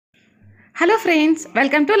Hello friends,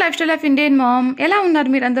 welcome to lifestyle of Indian ma'am. ఎలా ఉన్నారు?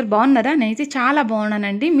 మీరందరూ బాగున్నారా? నేనైతే చాలా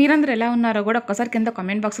బాగున్నానండి. మీరందరూ ఎలా ఉన్నారో కూడా ఒక్కసారి కింద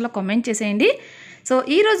కామెంట్ బాక్స్లో కామెంట్ చేసేయండి. సో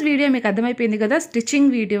ఈరోజు వీడియో మీకు అర్థమైపోయింది కదా, స్టిచ్చింగ్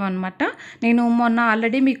వీడియో అనమాట. నేను మొన్న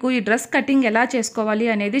ఆల్రెడీ మీకు ఈ డ్రెస్ కటింగ్ ఎలా చేసుకోవాలి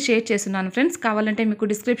అనేది షేర్ చేస్తున్నాను ఫ్రెండ్స్. కావాలంటే మీకు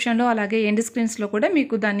డిస్క్రిప్షన్లో అలాగే ఎండ్ స్క్రీన్స్లో కూడా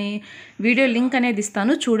మీకు దాని వీడియో లింక్ అనేది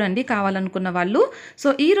ఇస్తాను, చూడండి కావాలనుకున్న వాళ్ళు.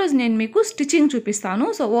 సో ఈరోజు నేను మీకు స్టిచ్చింగ్ చూపిస్తాను.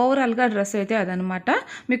 సో ఓవరాల్గా డ్రెస్ అయితే అదనమాట,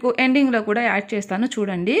 మీకు ఎండింగ్లో కూడా యాడ్ చేస్తాను,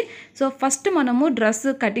 చూడండి. సో ఫస్ట్ మనము డ్రెస్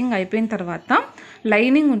కటింగ్ అయిపోయిన తర్వాత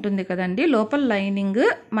లైనింగ్ ఉంటుంది కదండి, లోపల లైనింగ్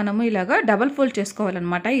మనము ఇలాగా డబల్ ఫోల్డ్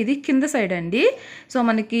చేసుకోవాలన్నమాట. ఇది కింద సైడ్ అండి. సో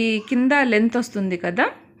మనకి కింద లెంత్ వస్తుంది కదా,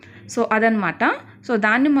 సో అదనమాట. సో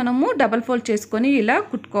దాన్ని మనము డబల్ ఫోల్డ్ చేసుకొని ఇలా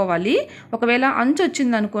కుట్టుకోవాలి. ఒకవేళ అంచు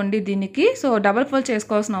వచ్చింది అనుకోండి దీనికి, సో డబల్ ఫోల్డ్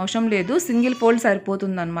చేసుకోవాల్సిన అవసరం లేదు, సింగిల్ ఫోల్డ్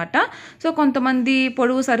సరిపోతుందన్నమాట. సో కొంతమంది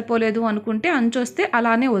పొడవు సరిపోలేదు అనుకుంటే అంచు వస్తే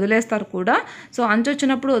అలానే వదిలేస్తారు కూడా. సో అంచు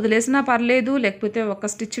వచ్చినప్పుడు వదిలేసినా పర్లేదు, లేకపోతే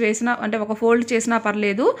ఒక స్టిచ్ వేసినా అంటే ఒక ఫోల్డ్ చేసినా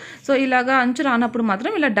పర్లేదు. సో ఇలాగా అంచు రానప్పుడు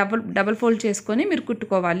మాత్రం ఇలా డబల్ ఫోల్డ్ చేసుకొని మీరు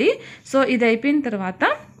కుట్టుకోవాలి. సో ఇది అయిపోయిన తర్వాత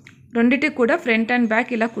రెండిటికి కూడా ఫ్రంట్ అండ్ బ్యాక్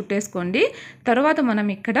ఇలా కుట్టేసుకోండి. తర్వాత మనం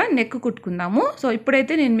ఇక్కడ నెక్ కుట్టుకుందాము. సో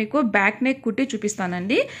ఇప్పుడైతే నేను మీకు బ్యాక్ నెక్ కుట్టి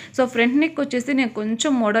చూపిస్తానండి. సో ఫ్రంట్ నెక్ వచ్చేసి నేను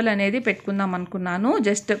కొంచెం మోడల్ అనేది పెట్టుకుందాం అనుకున్నాను.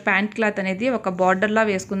 జస్ట్ ప్యాంట్ క్లాత్ అనేది ఒక బార్డర్లా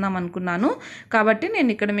వేసుకుందాం అనుకున్నాను, కాబట్టి నేను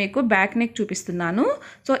ఇక్కడ మీకు బ్యాక్ నెక్ చూపిస్తున్నాను.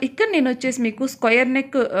 సో ఇక్కడ నేను వచ్చేసి మీకు స్క్వేర్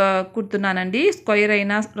నెక్ కుడుతున్నానండి. స్క్వేర్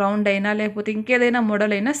అయినా రౌండ్ అయినా లేకపోతే ఇంకేదైనా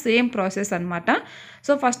మోడల్ అయినా సేమ్ ప్రాసెస్ అనమాట.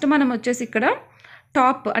 సో ఫస్ట్ మనం వచ్చేసి ఇక్కడ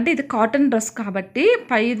టాప్ అంటే ఇది కాటన్ డ్రెస్ కాబట్టి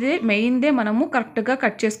పైదే మెయిన్దే మనము కరెక్ట్గా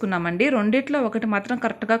కట్ చేసుకున్నామండి. రెండిట్లో ఒకటి మాత్రం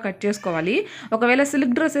కరెక్ట్గా కట్ చేసుకోవాలి. ఒకవేళ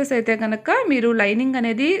సిల్క్ డ్రెస్సెస్ అయితే కనుక మీరు లైనింగ్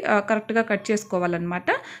అనేది కరెక్ట్గా కట్ చేసుకోవాలన్నమాట.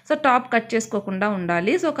 సో టాప్ కట్ చేసుకోకుండా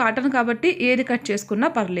ఉండాలి. సో కాటన్ కాబట్టి ఏది కట్ చేసుకున్నా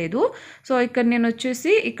పర్లేదు. సో ఇక్కడ నేను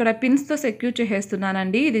వచ్చేసి ఇక్కడ పిన్స్తో సెక్యూర్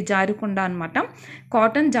చేసేస్తున్నానండి. ఇది జారకుండా అనమాట.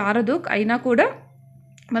 కాటన్ జారదు, అయినా కూడా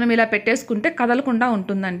మనం ఇలా పెట్టేసుకుంటే కదలకుండా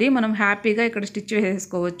ఉంటుందండి. మనం హ్యాపీగా ఇక్కడ స్టిచ్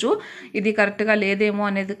వేసేసుకోవచ్చు. ఇది కరెక్ట్గా లేదేమో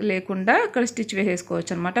అనేది లేకుండా ఇక్కడ స్టిచ్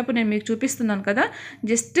వేసేసుకోవచ్చు అనమాట. ఇప్పుడు నేను మీకు చూపిస్తున్నాను కదా,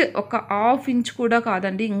 జస్ట్ ఒక హాఫ్ ఇంచ్ కూడా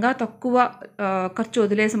కాదండి, ఇంకా తక్కువ ఖర్చు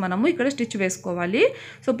వదిలేసి మనము ఇక్కడ స్టిచ్ వేసుకోవాలి.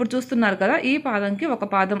 సో ఇప్పుడు చూస్తున్నారు కదా, ఈ పాదంకి ఒక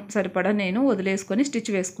పాదం సరిపడా నేను వదిలేసుకొని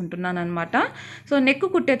స్టిచ్ వేసుకుంటున్నాను అనమాట. సో నెక్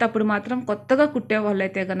కుట్టేటప్పుడు మాత్రం కొత్తగా కుట్టే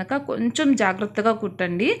వాళ్ళైతే కనుక కొంచెం జాగ్రత్తగా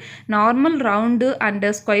కుట్టండి. నార్మల్ రౌండ్ అండ్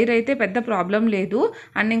స్క్వేర్ అయితే పెద్ద ప్రాబ్లం లేదు.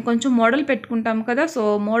 అండ్ ఇంకొంచెం మోడల్ పెట్టుకుంటాం కదా, సో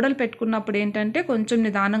మోడల్ పెట్టుకున్నప్పుడు ఏంటంటే కొంచెం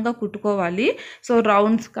నిదానంగా కుట్టుకోవాలి. సో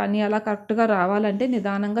రౌండ్స్ కానీ అలా కరెక్ట్గా రావాలంటే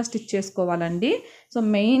నిదానంగా స్టిచ్ చేసుకోవాలండి. సో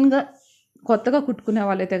మెయిన్గా కొత్తగా కుట్టుకునే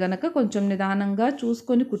వాళ్ళైతే కనుక కొంచెం నిదానంగా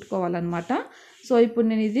చూసుకొని కుట్టుకోవాలన్నమాట. సో ఇప్పుడు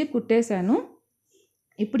నేను ఇది కుట్టేశాను.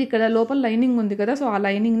 ఇప్పుడు ఇక్కడ లోపల లైనింగ్ ఉంది కదా, సో ఆ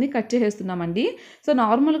లైనింగ్ని కట్ చేసేస్తున్నామండి. సో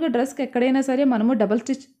నార్మల్గా డ్రెస్కి ఎక్కడైనా సరే మనము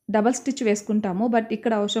డబల్ స్టిచ్ వేసుకుంటాము, బట్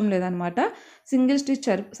ఇక్కడ అవసరం లేదనమాట, సింగిల్ స్టిచ్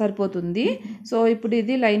సరిపోతుంది. సో ఇప్పుడు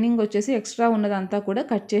ఇది లైనింగ్ వచ్చేసి ఎక్స్ట్రా ఉన్నదంతా కూడా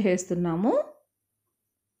కట్ చేసేస్తున్నాము.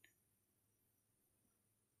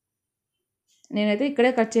 నేనైతే ఇక్కడే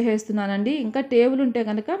కట్ చేసేస్తున్నానండి. ఇంకా టేబుల్ ఉంటే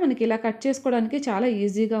కనుక మనకి ఇలా కట్ చేసుకోవడానికి చాలా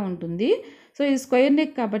ఈజీగా ఉంటుంది. సో ఇది స్క్వేర్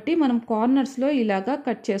నెక్ కాబట్టి మనం కార్నర్స్లో ఇలాగా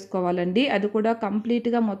కట్ చేసుకోవాలండి. అది కూడా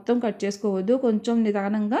కంప్లీట్గా మొత్తం కట్ చేసుకోవద్దు, కొంచెం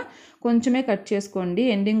నిదానంగా కొంచెమే కట్ చేసుకోండి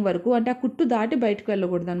ఎండింగ్ వరకు. అంటే ఆ కుట్టు దాటి బయటకు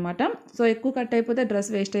వెళ్ళకూడదు అనమాట. సో ఎక్కువ కట్ అయిపోతే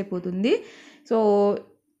డ్రెస్ వేస్ట్ అయిపోతుంది. సో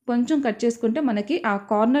కొంచెం కట్ చేసుకుంటే మనకి ఆ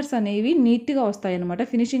కార్నర్స్ అనేవి నీట్గా వస్తాయి అన్నమాట,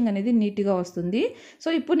 ఫినిషింగ్ అనేది నీట్గా వస్తుంది. సో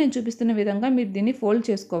ఇప్పుడు నేను చూపిస్తున్న విధంగా మీరు దీన్ని ఫోల్డ్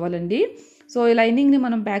చేసుకోవాలండి. సో ఈ లైనింగ్ని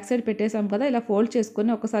మనం బ్యాక్ సైడ్ పెట్టేసాం కదా, ఇలా ఫోల్డ్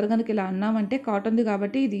చేసుకొని ఒకసారి కనుక ఇలా అన్నామంటే కాటన్ది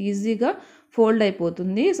కాబట్టి ఇది ఈజీగా ఫోల్డ్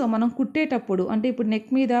అయిపోతుంది. సో మనం కుట్టేటప్పుడు అంటే ఇప్పుడు నెక్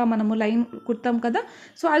మీద మనము లైన్ కుడతాం కదా,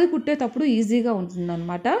 సో అది కుట్టేటప్పుడు ఈజీగా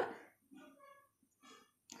ఉంటుందన్నమాట.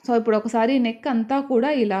 సో ఇప్పుడు ఒకసారి నెక్ అంతా కూడా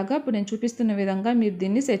ఇలాగా ఇప్పుడు నేను చూపిస్తున్న విధంగా మీరు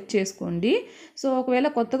దీన్ని సెట్ చేసుకోండి. సో ఒకవేళ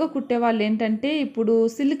కొత్తగా కుట్టే వాళ్ళు ఏంటంటే ఇప్పుడు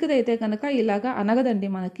సిల్క్ది అయితే కనుక ఇలాగా అనగదండి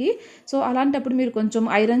మనకి. సో అలాంటప్పుడు మీరు కొంచెం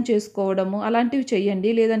ఐరన్ చేసుకోవడము అలాంటివి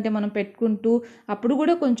చేయండి. లేదంటే మనం పెట్టుకుంటూ అప్పుడు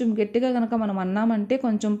కూడా కొంచెం గట్టిగా కనుక మనం అన్నామంటే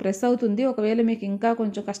కొంచెం ప్రెస్ అవుతుంది. ఒకవేళ మీకు ఇంకా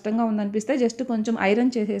కొంచెం కష్టంగా ఉందనిపిస్తే జస్ట్ కొంచెం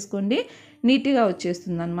ఐరన్ చేసేసుకోండి, నీట్గా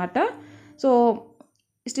వచ్చేస్తుంది అనమాట. సో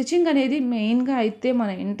స్టిచ్చింగ్ అనేది మెయిన్గా అయితే మన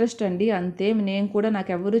ఇంట్రెస్ట్ అండి, అంతే. నేను కూడా నాకు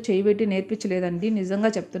ఎవరు చేయబెట్టి నేర్పించలేదండి, నిజంగా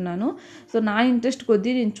చెప్తున్నాను. సో నా ఇంట్రెస్ట్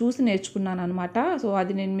కొద్దీ నేను చూసి నేర్చుకున్నాను అనమాట. సో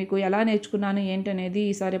అది నేను మీకు ఎలా నేర్చుకున్నాను ఏంటనేది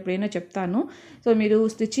ఈసారి ఎప్పుడైనా చెప్తాను. సో మీరు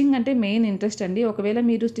స్టిచ్చింగ్ అంటే మెయిన్ ఇంట్రెస్ట్ అండి. ఒకవేళ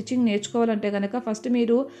మీరు స్టిచ్చింగ్ నేర్చుకోవాలంటే కనుక ఫస్ట్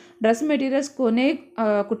మీరు డ్రెస్ మెటీరియల్స్ కొనే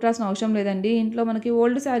కుట్టాల్సిన అవసరం లేదండి. ఇంట్లో మనకి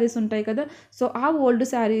ఓల్డ్ శారీస్ ఉంటాయి కదా, సో ఆ ఓల్డ్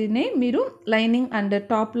శారీనే మీరు లైనింగ్ అండ్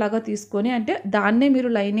టాప్ లాగా తీసుకొని, అంటే దాన్నే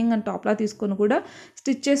మీరు లైనింగ్ అండ్ టాప్ లాగా తీసుకొని కూడా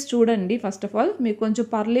స్టిచ్ చేసి చూడండి. ఫస్ట్ ఆఫ్ ఆల్ మీకు కొంచెం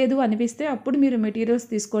పర్లేదు అనిపిస్తే అప్పుడు మీరు మెటీరియల్స్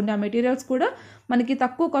తీసుకోండి. ఆ మెటీరియల్స్ కూడా మనకి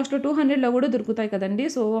తక్కువ కాస్ట్లో 200లో కూడా దొరుకుతాయి కదండి.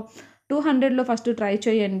 సో 200లో ఫస్ట్ ట్రై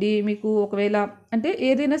చేయండి. మీకు ఒకవేళ అంటే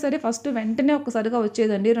ఏదైనా సరే ఫస్ట్ వెంటనే ఒక్కసారిగా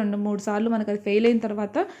వచ్చేదండి. 2-3 సార్లు మనకు అది ఫెయిల్ అయిన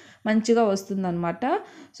తర్వాత మంచిగా వస్తుందన్నమాట.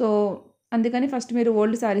 సో అందుకని ఫస్ట్ మీరు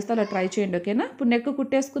ఓల్డ్ శారీస్తో అలా ట్రై చేయండి. ఓకేనా? ఇప్పుడు నెక్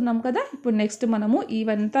కుట్టేసుకున్నాం కదా. ఇప్పుడు నెక్స్ట్ మనము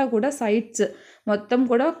ఇవంతా కూడా సైడ్స్ మొత్తం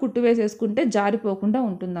కూడా కుట్టు వేసేసుకుంటే జారిపోకుండా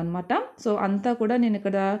ఉంటుందన్నమాట. సో అంతా కూడా నేను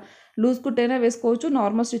ఇక్కడ లూజ్ కుట్టైనా వేసుకోవచ్చు,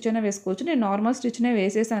 నార్మల్ స్టిచ్ అయినా వేసుకోవచ్చు. నేను నార్మల్ స్టిచ్నే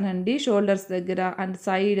వేసేసానండి. షోల్డర్స్ దగ్గర అండ్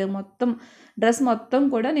సైడ్ మొత్తం డ్రెస్ మొత్తం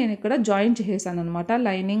కూడా నేను ఇక్కడ జాయిన్ చేసేసాను అనమాట.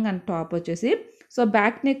 లైనింగ్ అండ్ టాప్ వచ్చేసి. సో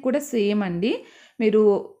బ్యాక్ నెక్ కూడా సేమ్ అండి. మీరు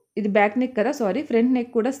ఇది బ్యాక్ నెక్ కదా, సారీ, ఫ్రంట్ నెక్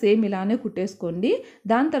కూడా సేమ్ ఇలానే కుట్టేసుకోండి.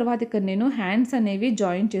 దాని తర్వాత ఇక్కడ నేను హ్యాండ్స్ అనేవి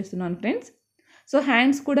జాయిన్ చేస్తున్నాను ఫ్రెండ్స్. సో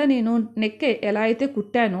హ్యాండ్స్ కూడా నేను నెక్ ఎలా అయితే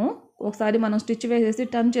కుట్టానో ఒకసారి మనం స్టిచ్ వేసేసి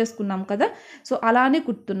టర్న్ చేసుకున్నాం కదా, సో అలానే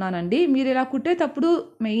కుట్టున్నానండి. మీరు ఇలా కుట్టేటప్పుడు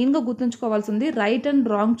మెయిన్గా గుర్తుంచుకోవాల్సింది రైట్ అండ్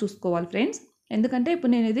రాంగ్ చూసుకోవాలి ఫ్రెండ్స్. ఎందుకంటే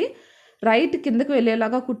ఇప్పుడు నేను ఇది రైట్ కిందకు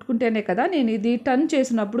వెళ్ళేలాగా కుట్టుకుంటేనే కదా నేను ఇది టర్న్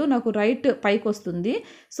చేసినప్పుడు నాకు రైట్ పైకి వస్తుంది.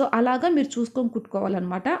 సో అలాగా మీరు చూసుకొని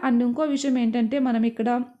కుట్టుకోవాలన్నమాట. అండ్ ఇంకో విషయం ఏంటంటే మనం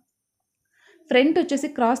ఇక్కడ ఫ్రంట్ వచ్చేసి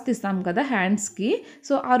క్రాస్ తీస్తాం కదా హ్యాండ్స్కి.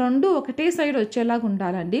 సో ఆ రెండు ఒకటే సైడ్ వచ్చేలాగా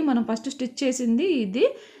ఉండాలండి. మనం ఫస్ట్ స్టిచ్ చేసింది ఇది.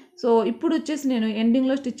 సో ఇప్పుడు వచ్చేసి నేను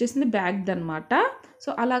ఎండింగ్లో స్టిచ్ చేసింది బ్యాక్ది అనమాట. సో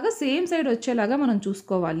అలాగా సేమ్ సైడ్ వచ్చేలాగా మనం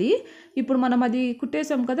చూసుకోవాలి. ఇప్పుడు మనం అది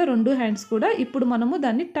కుట్టేసాం కదా రెండు హ్యాండ్స్ కూడా. ఇప్పుడు మనము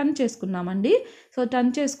దాన్ని టర్న్ చేసుకున్నామండి. సో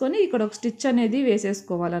టర్న్ చేసుకొని ఇక్కడ ఒక స్టిచ్ అనేది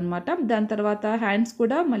వేసేసుకోవాలన్నమాట. దాని తర్వాత హ్యాండ్స్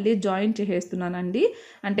కూడా మళ్ళీ జాయిన్ చేసేస్తున్నానండి.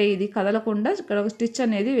 అంటే ఇది కదలకుండా ఇక్కడ ఒక స్టిచ్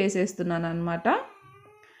అనేది వేసేస్తున్నాను అనమాట.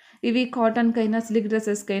 ఇవి కాటన్కైనా సిల్క్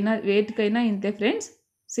డ్రెస్సెస్కైనా వేటికైనా ఇంతే ఫ్రెండ్స్,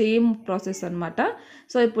 సేమ్ ప్రాసెస్ అనమాట.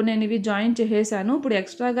 సో ఇప్పుడు నేను ఇవి జాయిన్ చేసేసాను. ఇప్పుడు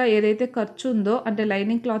ఎక్స్ట్రాగా ఏదైతే ఖర్చు ఉందో అంటే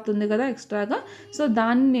లైనింగ్ క్లాత్ ఉంది కదా ఎక్స్ట్రాగా, సో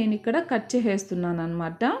దాన్ని నేను ఇక్కడ కట్ చేసేస్తున్నాను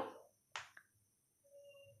అనమాట.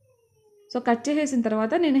 సో కట్ చేసేసిన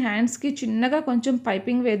తర్వాత నేను హ్యాండ్స్కి చిన్నగా కొంచెం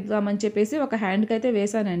పైపింగ్ వేద్దామని చెప్పేసి ఒక హ్యాండ్కి అయితే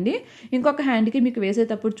వేసానండి. ఇంకొక హ్యాండ్కి మీకు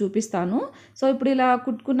వేసేటప్పుడు చూపిస్తాను. సో ఇప్పుడు ఇలా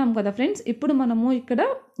కుట్టుకున్నాం కదా ఫ్రెండ్స్. ఇప్పుడు మనము ఇక్కడ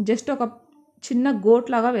జస్ట్ ఒక చిన్న గోట్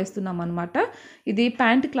లాగా వేస్తున్నాం అనమాట. ఇది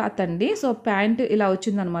ప్యాంట్ క్లాత్ అండి. సో ప్యాంట్ ఇలా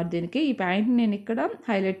వచ్చిందనమాట దీనికి. ఈ ప్యాంట్ నేను ఇక్కడ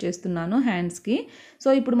హైలైట్ చేస్తున్నాను హ్యాండ్స్కి.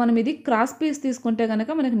 సో ఇప్పుడు మనం ఇది క్రాస్ పీస్ తీసుకుంటే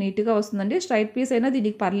కనుక మనకు నీట్గా వస్తుందండి. స్ట్రైట్ పీస్ అయినా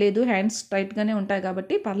దీనికి పర్లేదు, హ్యాండ్స్ స్ట్రైట్గానే ఉంటాయి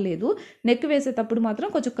కాబట్టి పర్లేదు. నెక్ వేసేటప్పుడు మాత్రం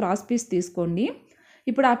కొంచెం క్రాస్ పీస్ తీసుకోండి.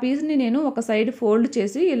 ఇప్పుడు ఆ పీస్ని నేను ఒక సైడ్ ఫోల్డ్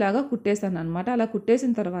చేసి ఇలాగ కుట్టేసాను అనమాట. అలా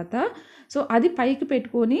కుట్టేసిన తర్వాత సో అది పైకి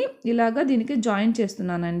పెట్టుకొని ఇలాగ దీనికి జాయిన్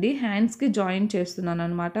చేస్తున్నానండి. హ్యాండ్స్కి జాయిన్ చేస్తున్నాను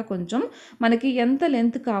అనమాట. కొంచెం మనకి ఎంత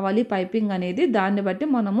లెంత్ కావాలి పైపింగ్ అనేది దాన్ని బట్టి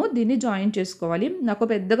మనము దీన్ని జాయిన్ చేసుకోవాలి. నాకు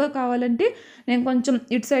పెద్దగా కావాలంటే నేను కొంచెం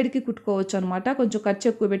ఇటు సైడ్కి కుట్టుకోవచ్చు అనమాట. కొంచెం ఖర్చు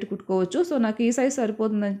ఎక్కువ పెట్టి కుట్టుకోవచ్చు. సో నాకు ఈ సైజ్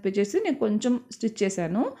సరిపోతుందని చెప్పేసి నేను కొంచెం స్టిచ్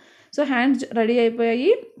చేశాను. సో హ్యాండ్స్ రెడీ అయిపోయాయి.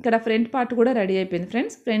 ఇక్కడ ఫ్రంట్ పార్ట్ కూడా రెడీ అయిపోయింది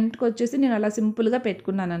ఫ్రెండ్స్. ఫ్రంట్కి వచ్చేసి నేను అలా సింపుల్గా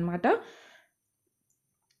పెట్టుకున్నాను అనమాట.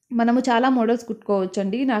 మనము చాలా మోడల్స్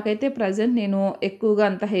కుట్టుకోవచ్చండి. నాకైతే ప్రజెంట్ నేను ఎక్కువగా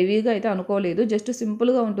అంత హెవీగా అయితే అనుకోలేదు. జస్ట్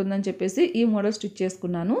సింపుల్గా ఉంటుందని చెప్పేసి ఈ మోడల్ స్టిచ్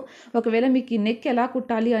చేసుకున్నాను. ఒకవేళ మీకు ఈ నెక్ ఎలా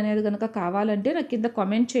కుట్టాలి అనేది కనుక కావాలంటే నాకు కింద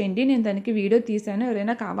కామెంట్ చేయండి. నేను దానికి వీడియో తీసాను.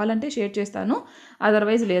 ఎవరైనా కావాలంటే షేర్ చేస్తాను,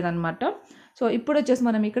 అదర్వైజ్ లేదనమాట. సో ఇప్పుడు వచ్చేసి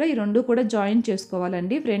మనం ఇక్కడ ఈ రెండు కూడా జాయిన్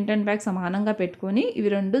చేసుకోవాలండి. ఫ్రంట్ అండ్ బ్యాక్ సమానంగా పెట్టుకొని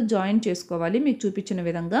ఇవి రెండు జాయిన్ చేసుకోవాలి మీకు చూపించిన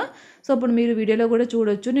విధంగా. సో ఇప్పుడు మీరు వీడియోలో కూడా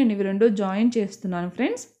చూడొచ్చు, నేను ఇవి రెండు జాయిన్ చేస్తున్నాను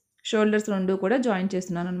ఫ్రెండ్స్. షోల్డర్స్ రెండు కూడా జాయిన్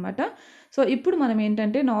చేస్తున్నాను అనమాట. సో ఇప్పుడు మనం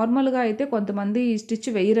ఏంటంటే నార్మల్గా అయితే కొంతమంది ఈ స్టిచ్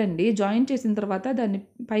వేయరండి. జాయిన్ చేసిన తర్వాత దాన్ని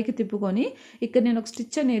పైకి తిప్పుకొని ఇక్కడ నేను ఒక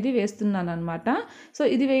స్టిచ్ అనేది వేస్తున్నాను అనమాట. సో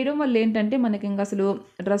ఇది వేయడం వల్ల ఏంటంటే మనకి ఇంకా అసలు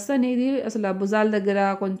డ్రెస్ అనేది అసలు భుజాల దగ్గర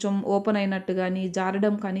కొంచెం ఓపెన్ అయినట్టు కానీ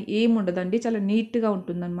జారడం కానీ ఏమి ఉండదండి. చాలా నీట్గా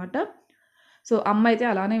ఉంటుందన్నమాట. సో అమ్మ అయితే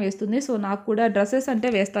అలానే వేస్తుంది. సో నాకు కూడా డ్రెస్సెస్ అంటే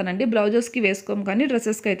వేస్తానండి. బ్లౌజెస్కి వేసుకోము కానీ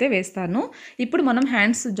డ్రెస్సెస్కి అయితే వేస్తాను. ఇప్పుడు మనం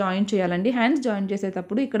హ్యాండ్స్ జాయిన్ చేయాలండి. హ్యాండ్స్ జాయిన్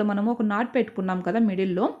చేసేటప్పుడు ఇక్కడ మనము ఒక నాట్ పెట్టుకున్నాం కదా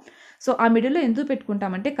మిడిల్లో. సో ఆ మిడిల్లో ఎందుకు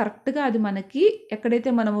పెట్టుకుంటామంటే కరెక్ట్గా అది మనకి ఎక్కడైతే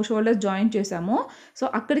మనము షోల్డర్స్ జాయిన్ చేసామో సో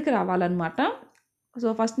అక్కడికి రావాలన్నమాట. సో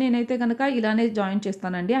ఫస్ట్ నేనైతే కనుక ఇలానే జాయిన్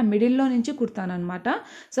చేస్తానండి. ఆ మిడిల్లో నుంచి కుడతానమాట.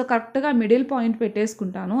 సో కరెక్ట్గా మిడిల్ పాయింట్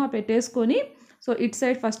పెట్టేసుకుంటాను. ఆ పెట్టేసుకొని సో ఇటు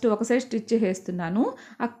సైడ్ ఫస్ట్ ఒక సైడ్ స్టిచ్ చేసేస్తున్నాను.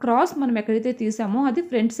 ఆ క్రాస్ మనం ఎక్కడైతే తీసామో అది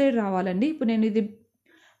ఫ్రంట్ సైడ్ రావాలండి. ఇప్పుడు నేను ఇది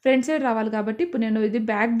ఫ్రంట్ సైడ్ రావాలి కాబట్టి ఇప్పుడు నేను ఇది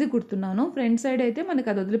బ్యాక్ది కుడుతున్నాను. ఫ్రంట్ సైడ్ అయితే మనకి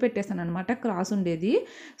అది వదిలిపెట్టేసాను అనమాట, క్రాస్ ఉండేది.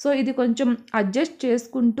 సో ఇది కొంచెం అడ్జస్ట్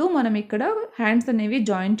చేసుకుంటూ మనం ఇక్కడ హ్యాండ్స్ అనేవి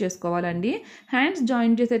జాయిన్ చేసుకోవాలండి. హ్యాండ్స్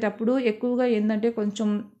జాయిన్ చేసేటప్పుడు ఎక్కువగా ఏంటంటే కొంచెం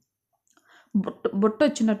బొట్టు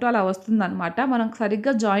వచ్చినట్టు అలా వస్తుందన్నమాట. మనం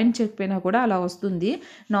సరిగ్గా జాయింట్ చేయకపోయినా కూడా అలా వస్తుంది.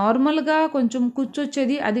 నార్మల్‌గా కొంచెం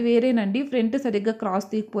కుచ్చొచ్చేది అది వేరేనండి. ఫ్రంట్ సరిగ్గా క్రాస్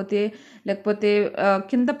తీయకపోతే లేకపోతే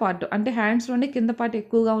కింద పార్ట్ అంటే హ్యాండ్స్‌లోనే కింద పార్ట్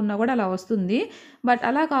ఎక్కువగా ఉన్నా కూడా అలా వస్తుంది. బట్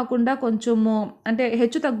అలా కాకుండా కొంచెము అంటే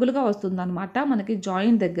హెచ్చు తగ్గులుగా వస్తుందన్నమాట మనకి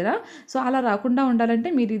జాయింట్ దగ్గర. సో, అలా రాకుండా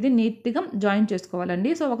ఉండాలంటే మీరు ఇది నీట్‌గా జాయిన్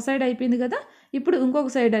చేసుకోవాలండి. సో, ఒక సైడ్ అయిపోయింది కదా! ఇప్పుడు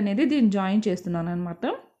ఇంకొక సైడ్ అనేది దీన్ని జాయిన్ చేస్తున్నాననమాట.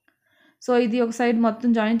 సో, ఇది ఒక సైడ్ మొత్తం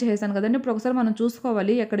జాయిన్ చేసేసాను కదండీ! ఇప్పుడు ఒకసారి మనం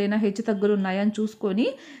చూసుకోవాలి ఎక్కడైనా హెచ్చు తగ్గులు ఉన్నాయా అని చూసుకొని,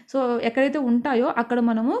 సో, ఎక్కడైతే ఉంటాయో అక్కడ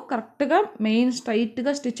మనము కరెక్ట్‌గా మెయిన్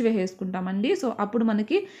స్ట్రెయిట్‌గా స్టిచ్ వేసేసుకుంటామండి. సో, అప్పుడు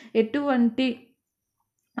మనకి ఎటువంటి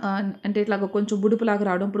అంటే ఇట్లాగ కొంచెం బుడుపులాగా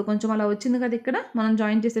రావడం, ఇప్పుడు కొంచెం అలా వచ్చింది కదా ఇక్కడ మనం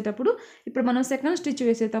జాయిన్ చేసేటప్పుడు, ఇప్పుడు మనం సెకండ్ స్టిచ్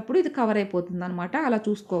వేసేటప్పుడు ఇది కవర్ అయిపోతుందనమాట. అలా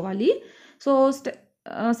చూసుకోవాలి. సో,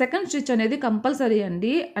 సెకండ్ స్టిచ్ అనేది కంపల్సరీ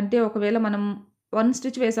అండి. అంటే ఒకవేళ మనం 1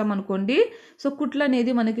 స్టిచ్ వేసామనుకోండి, సో,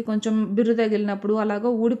 కుట్లనేది మనకి కొంచెం బిర్రు తగిలినప్పుడు అలాగా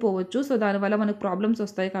ఊడిపోవచ్చు. సో, దానివల్ల మనకు ప్రాబ్లమ్స్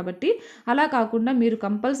వస్తాయి కాబట్టి, అలా కాకుండా మీరు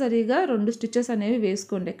కంపల్సరీగా 2 స్టిచెస్ అనేవి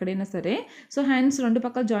వేసుకోండి ఎక్కడైనా సరే. సో, హ్యాండ్స్ 2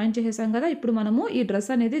 పక్కల జాయిన్ చేసేసాం కదా! ఇప్పుడు మనము ఈ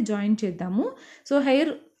డ్రెస్ అనేది జాయిన్ చేద్దాము. సో,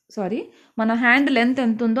 మన హ్యాండ్ లెంత్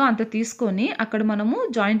ఎంతుందో అంత తీసుకొని అక్కడ మనము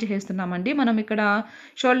జాయిన్ చేసేస్తున్నామండి. మనం ఇక్కడ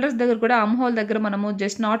షోల్డర్స్ దగ్గర కూడా ఆర్మ్ హోల్ దగ్గర మనము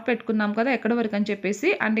జస్ట్ నాట్ పెట్టుకున్నాం కదా! ఎక్కడి వరకు అని చెప్పేసి.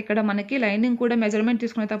 అండ్ ఇక్కడ మనకి లైనింగ్ కూడా మెజర్‌మెంట్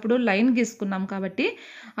తీసుకునేటప్పుడు లైన్ గీసుకున్నాం కాబట్టి,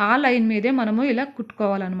 ఆ లైన్ మీదే మనము ఇలా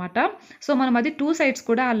కుట్టుకోవాలనమాట. సో, మనం అది 2 సైడ్స్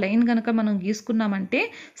కూడా ఆ లైన్ గనక మనం గీసుకున్నామంటే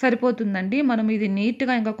సరిపోతుందండి. మనం ఇది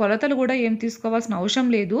నీట్‌గా ఇంకా కొలతలు కూడా ఏం తీసుకోవాల్సిన అవసరం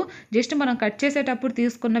లేదు. జస్ట్ మనం కట్ చేసేటప్పుడు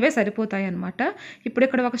తీసుకున్నవే సరిపోతాయన్నమాట. ఇప్పుడు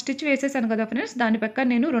ఇక్కడ ఒక స్టిచ్ వేసేసాను కదా ఫ్రెండ్స్! దాని పక్కన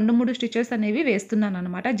నేను 2, 3 స్టిచెస్ అనేవి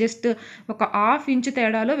వేస్తున్నాననమాట. జస్ట్ ఒక హాఫ్ ఇంచ్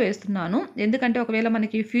తేడాలో వేస్తున్నాను. ఎందుకంటే ఒకవేళ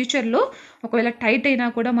మనకి ఫ్యూచర్‌లో ఒకవేళ టైట్ అయినా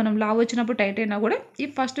కూడా మనం లావు వచ్చినప్పుడు టైట్ అయినా కూడా ఈ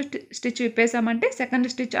first stitch విప్పేసామంటే second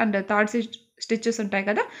stitch and third stitches ఉంటాయి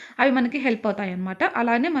కదా! అవి మనకి హెల్ప్ అవుతాయన్నమాట.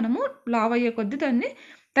 అలానే మనము లావు అయ్యే కొద్దీ దాన్ని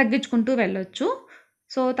తగ్గించుకుంటూ వెళ్ళొచ్చు.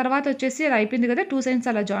 సో, తర్వాత వచ్చేసి అది అయిపోయింది కదా! 2 సైడ్స్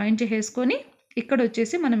అలా జాయిన్ చేసేసుకొని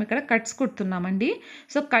ఇక్కడొచ్చేసి మనం ఇక్కడ కట్స్ కుడుతున్నామండి.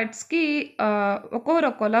 సో, కట్స్‌కి ఒక్కొక్కరు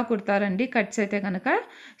ఒక్కోలా కుడతారండి కట్స్ అయితే గనక.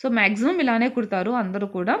 సో, మాక్సిమం ఇలానే కుడతారు అందరూ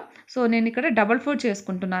కూడా. సో, నేనిక్కడ డబుల్ ఫోల్డ్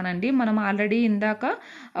చేసుకుంటున్నానండి. మనం ఆల్రెడీ ఇందాక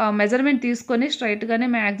మెజర్‌మెంట్ తీసుకొని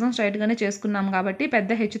మాక్సిమం స్ట్రెయిట్‌గానే చేసుకున్నాం కాబట్టి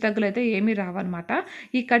పెద్ద హెచ్చుతగ్గులైతే ఏమీ రావన్నమాట.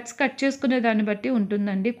 ఈ కట్స్ కట్ చేసుకునే దాన్ని బట్టి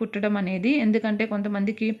ఉంటుందండి కుట్టడం అనేది. ఎందుకంటే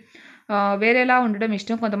కొంతమందికి వేరేలా ఉండడం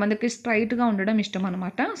ఇష్టం. కొంతమందికి స్ట్రెయిట్‌గా ఉండడం ఇష్టం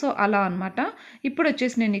అనమాట. సో, అలా అనమాట.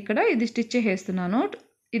 ఇప్పుడొచ్చేసి నేనిక్కడ ఇది స్టిచ్ చేసేస్తున్నాను.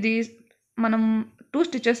 ఇది మనం 2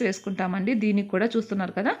 స్టిచెస్ వేసుకుంటామండి. దీనికి కూడా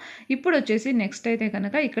చూస్తున్నారు కదా! ఇప్పుడొచ్చేసి నెక్స్ట్ అయితే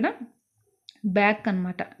గనక ఇక్కడ బ్యాక్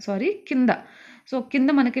అనమాట. కింద. సో, కింద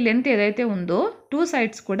మనకి లెంత్ ఏదైతే ఉందో 2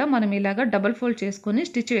 సైడ్స్ కూడా మనం ఇలాగా డబుల్ ఫోల్డ్ చేసుకొని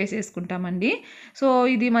స్టిచ్ వేసేసుకుంటామండి. సో,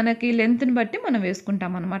 ఇది మనకి లెంత్‌ని బట్టి మనం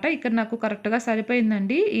వేసుకుంటామనమాట. ఇక్కడ నాకు కరెక్ట్‌గా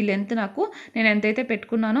సరిపోయిందండి. ఈ లెంత్ నాకు నేను ఎంతైతే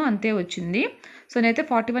పెట్టుకున్నానో అంతే వచ్చింది. సో, నేనైతే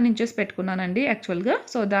 41 ఇంచెస్ పెట్టుకున్నానండి యాక్చువల్‌గా.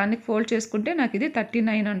 సో, దానికి ఫోల్డ్ చేసుకుంటే నాకు ఇది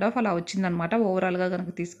 39 అలా వచ్చిందనమాట ఓవరాల్‌గా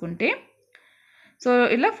గనక తీసుకుంటే. సో,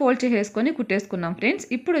 ఇలా ఫోల్డ్ చేసేసుకొని కుట్టేసుకున్నాం ఫ్రెండ్స్.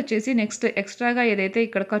 ఇప్పుడొచ్చేసి నెక్స్ట్ ఎక్స్ట్రాగా ఏదైతే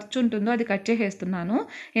ఇక్కడ ఖర్చు ఉంటుందో అది కట్ చేసేస్తున్నాను.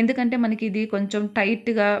 ఎందుకంటే మనకి ఇది కొంచెం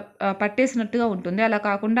టైట్‌గా పట్టేసినట్టుగా ఉంటుంది. అలా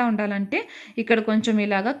కాకుండా ఉండాలంటే ఇక్కడ కొంచెం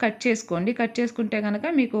ఇలాగా కట్ చేసుకోండి. కట్ చేసుకుంటే గనక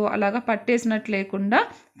మీకు అలాగా పట్టేసినట్టు లేకుండా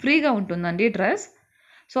ఫ్రీగా ఉంటుందండి డ్రెస్.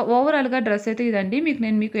 సో, ఓవరాల్‌గా డ్రెస్ అయితే ఇదండి.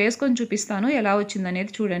 నేను ఏసుకొని చూపిస్తాను ఎలా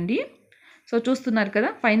వచ్చిందనేది చూడండి. సో, చూస్తున్నారు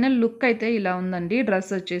కదా! ఫైనల్ లుక్ అయితే ఇలా ఉందండి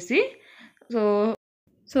డ్రెస్ వచ్చేసి.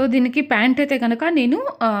 సో దీనికి ప్యాంట్ అయితే గనక నేను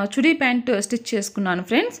చుడీ ప్యాంట్ స్టిచ్ చేసుకున్నాను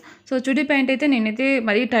ఫ్రెండ్స్. సో, చుడీ ప్యాంట్ అయితే నేనైతే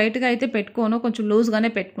మరీ టైట్‌గా అయితే పెట్టుకోను. కొంచెం లూజ్‌గానే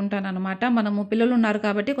పెట్టుకుంటాననమాట. మనము పిల్లలు ఉన్నారు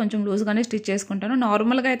కాబట్టి కొంచెం లూజ్‌గానే స్టిచ్ చేసుకుంటాను.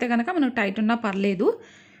 నార్మల్‌గా అయితే గనక మనకు టైట్ ఉన్నా పర్లేదు.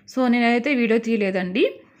 సో, నేనైతే వీడియో తీయలేదండి.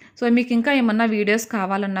 సో, మీకు ఇంకా ఏమన్నా వీడియోస్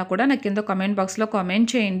కావాలన్నా కూడా నాకు కింద కామెంట్ బాక్స్‌లో కామెంట్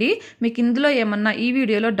చేయండి. మీకు ఇందులో ఏమన్నా ఈ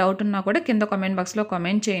వీడియోలో డౌట్ ఉన్నా కూడా కింద కామెంట్ బాక్స్‌లో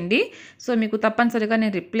కామెంట్ చేయండి. సో, మీకు తప్పనిసరిగా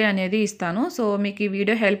నేను రిప్లై అనేది ఇస్తాను. సో, మీకు ఈ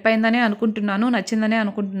వీడియో హెల్ప్ అయిందనే అనుకుంటున్నాను. నచ్చిందనే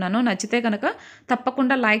అనుకుంటున్నాను. నచ్చితే కనుక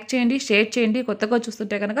తప్పకుండా లైక్ చేయండి, షేర్ చేయండి. కొత్తగా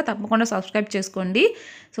చూస్తుంటే కనుక తప్పకుండా సబ్స్క్రైబ్ చేసుకోండి.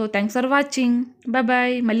 So, thanks for watching. Bye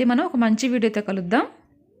bye. మళ్ళీ మనం ఒక మంచి వీడియోతో కలుద్దాం.